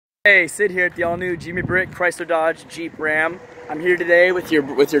Hey, Sid here at the all-new Jimmy Britt Chrysler Dodge Jeep Ram. I'm here today with your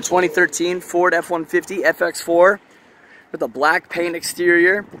 2013 Ford F150 FX4 with a black paint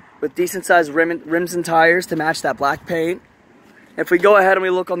exterior with decent-sized rims and tires to match that black paint. If we go ahead and we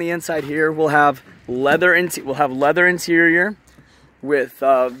look on the inside here, we'll have leather interior with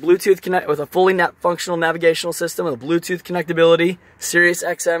Bluetooth connect with a fully functional navigational system with a Bluetooth connectability, Sirius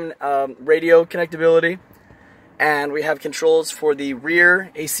XM radio connectability. And we have controls for the rear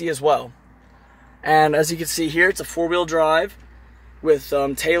AC as well. And as you can see here, it's a four-wheel drive with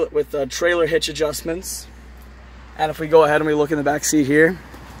trailer hitch adjustments. And if we go ahead and we look in the back seat here,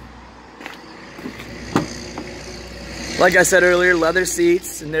 like I said earlier, leather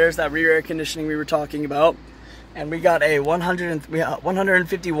seats, and there's that rear air conditioning we were talking about. And we got a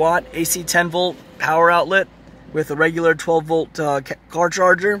 150 watt AC 10 volt power outlet with a regular 12 volt car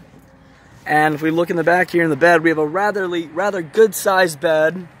charger. And if we look in the back here in the bed, we have a rather good sized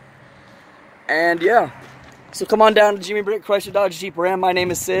bed. And yeah, so come on down to Jimmy Britt Chrysler Dodge Jeep Ram. My name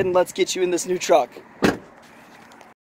is Sid, and let's get you in this new truck.